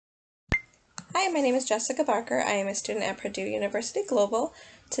Hi, my name is Jessica Barker. I am a student at Purdue University Global.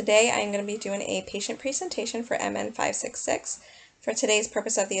 Today I am going to be doing a patient presentation for MN566. For today's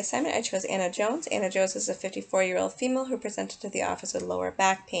purpose of the assignment, I chose Anna Jones. Anna Jones is a 54-year-old female who presented to the office with lower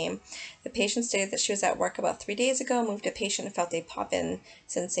back pain. The patient stated that she was at work about 3 days ago, moved a patient, and felt a pop-in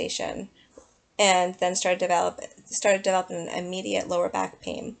sensation, and then started developing an immediate lower back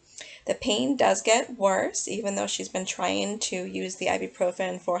pain. The pain does get worse, even though she's been trying to use the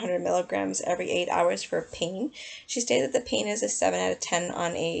ibuprofen 400 milligrams every 8 hours for pain. She stated that the pain is a 7 out of 10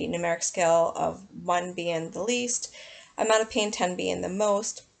 on a numeric scale, of 1 being the least amount of pain, 10 being the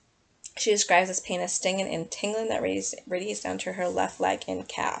most. She describes this pain as stinging and tingling that radiates down to her left leg and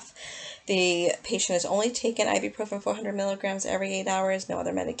calf. The patient has only taken ibuprofen 400 milligrams every 8 hours, no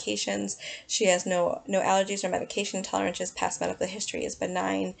other medications. She has no allergies or medication intolerances. Past medical history is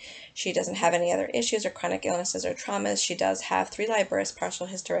benign. She doesn't have any other issues or chronic illnesses or traumas. She does have 3 live births, partial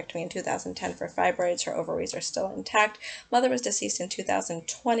hysterectomy in 2010 for fibroids. Her ovaries are still intact. Mother was deceased in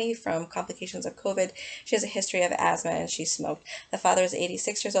 2020 from complications of COVID. She has a history of asthma and she smoked. The father is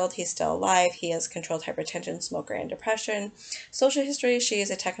 86 years old. He's still alive. He has controlled hypertension, smoker, and depression. Social history: she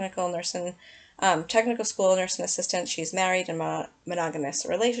is a technical school nursing assistant. She's married in a monogamous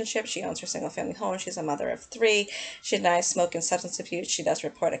relationship. She owns her single-family home. She's a mother of 3. She denies smoke and substance abuse. She does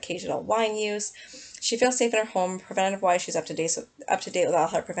report occasional wine use. She feels safe in her home. Preventative-wise, she's up to date with all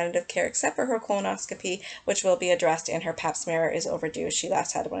her preventative care except for her colonoscopy, which will be addressed, and her pap smear is overdue. She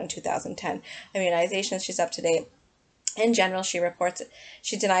last had one in 2010. Immunizations, she's up to date. In general, she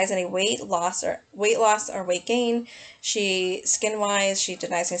denies any weight loss or weight gain. Skin-wise, she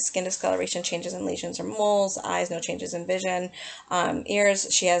denies any skin discoloration, changes in lesions or moles. Eyes, no changes in vision.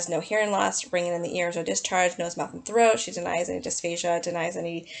 Ears, she has no hearing loss, ringing in the ears or discharge. Nose, mouth, and throat, she denies any dysphagia, denies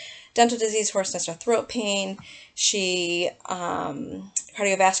any dental disease, hoarseness, or throat pain. She,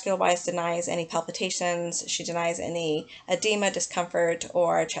 cardiovascular-wise, denies any palpitations. She denies any edema, discomfort,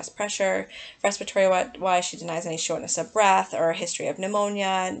 or chest pressure. Respiratory-wise, she denies any shortness of breath or a history of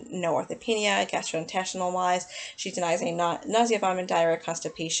pneumonia, no orthopenia. Gastrointestinal-wise, she denies any nausea, vomit, diarrhea,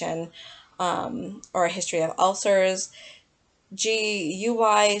 constipation, or a history of ulcers.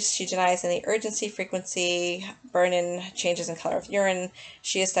 GU-wise, she denies any urgency, frequency, burn-in, changes in color of urine.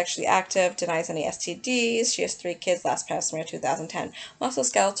 She is sexually active, denies any STDs. She has 3 kids, last pap smear 2010.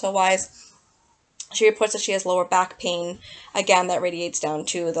 Musculoskeletal-wise, she reports that she has lower back pain, again, that radiates down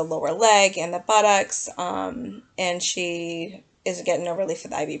to the lower leg and the buttocks, and she is getting no relief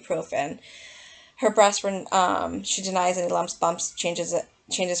with ibuprofen. Her breasts were, she denies any lumps, bumps, changes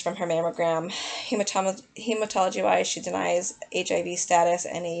from her mammogram. Hematology-wise, she denies HIV status,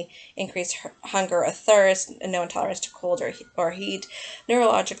 any increased hunger or thirst, no intolerance to cold or heat.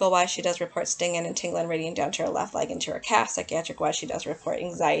 Neurological-wise, she does report stinging and tingling radiating down to her left leg and to her calf. Psychiatric-wise, she does report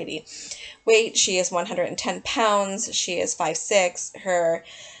anxiety. Weight, she is 110 pounds. She is 5'6". Her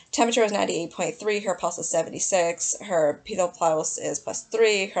temperature is 98.3. Her pulse is 76. Her pedal pulse is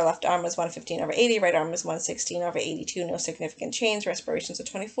 +3. Her left arm is 115/80. Right arm is 116/82. No significant change. Respirations are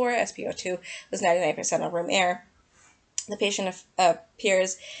 24. SpO2 was 99% of room air. The patient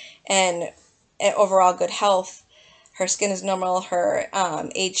appears in overall good health. Her skin is normal. Her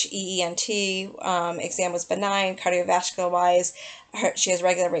HEENT exam was benign. Cardiovascular-wise, she has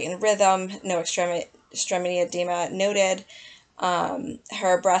regular rate and rhythm. No extremity edema noted.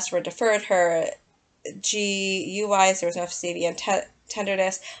 Her breasts were deferred. Her GU-wise, there was no facility and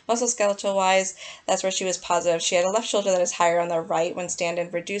tenderness. Musculoskeletal-wise, that's where she was positive. She had a left shoulder that is higher on the right when standing,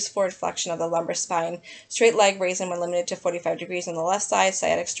 reduced forward flexion of the lumbar spine, straight leg raising when limited to 45 degrees on the left side.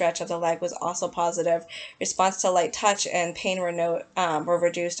 Sciatic stretch of the leg was also positive. Response to light touch and pain were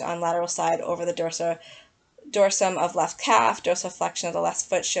reduced on lateral side over the dorsum of left calf. Dorsiflexion of the left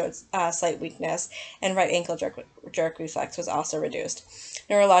foot showed slight weakness, and right ankle jerk reflex was also reduced.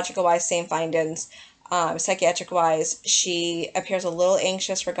 Neurological-wise, same findings. Psychiatric-wise, she appears a little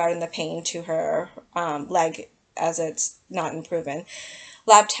anxious regarding the pain to her leg as it's not improving.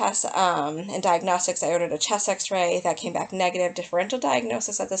 Lab tests and diagnostics, I ordered a chest x-ray that came back negative. Differential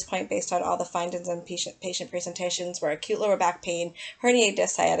diagnosis at this point based on all the findings and patient presentations were acute lower back pain, herniated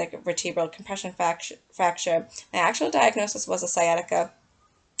disc, sciatic vertebral compression fracture. My actual diagnosis was a sciatica,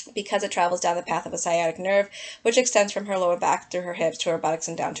 because it travels down the path of a sciatic nerve, which extends from her lower back through her hips to her buttocks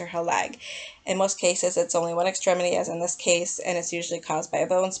and down to her leg. In most cases, it's only one extremity, as in this case, and it's usually caused by a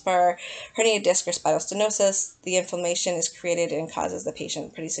bone spur, herniated disc, or spinal stenosis. The inflammation is created and causes the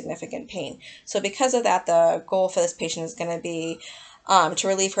patient pretty significant pain. So because of that, the goal for this patient is going to be to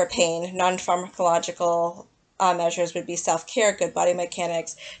relieve her pain. Non-pharmacological measures would be self-care, good body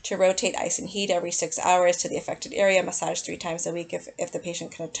mechanics, to rotate ice and heat every 6 hours to the affected area, massage 3 times a week if the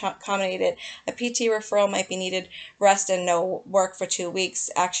patient can accommodate it. A PT referral might be needed, rest and no work for 2 weeks.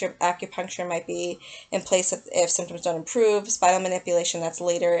 Acupuncture might be in place if symptoms don't improve. Spinal manipulation, that's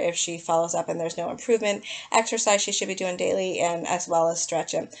later if she follows up and there's no improvement. Exercise she should be doing daily, and as well as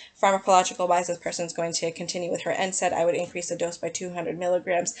stretching. Pharmacological wise, this person's going to continue with her NSAID. I would increase the dose by 200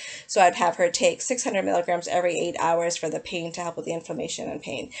 milligrams. So I'd have her take 600 milligrams every 8 hours for the pain to help with the inflammation and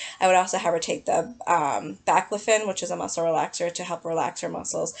pain. I would also have her take the baclofen, which is a muscle relaxer, to help relax her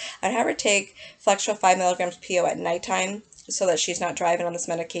muscles. I'd have her take Flextral 5 milligrams PO at nighttime so that she's not driving on this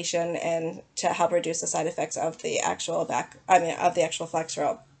medication, and to help reduce the side effects of the actual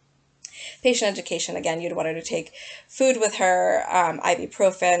Flextral. Patient education, again, you'd want her to take food with her,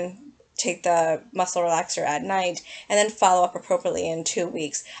 ibuprofen, take the muscle relaxer at night, and then follow up appropriately in 2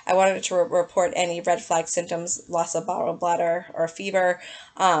 weeks. I wanted her to report any red flag symptoms, loss of bowel, bladder, or fever,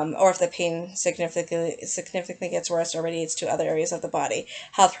 or if the pain significantly gets worse or radiates to other areas of the body.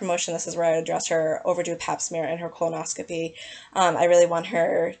 Health promotion, this is where I address her overdue pap smear and her colonoscopy. I really want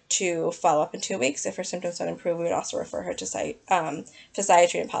her to follow up in 2 weeks. If her symptoms don't improve, we would also refer her to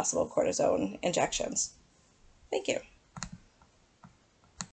physiatry and possible cortisone injections. Thank you.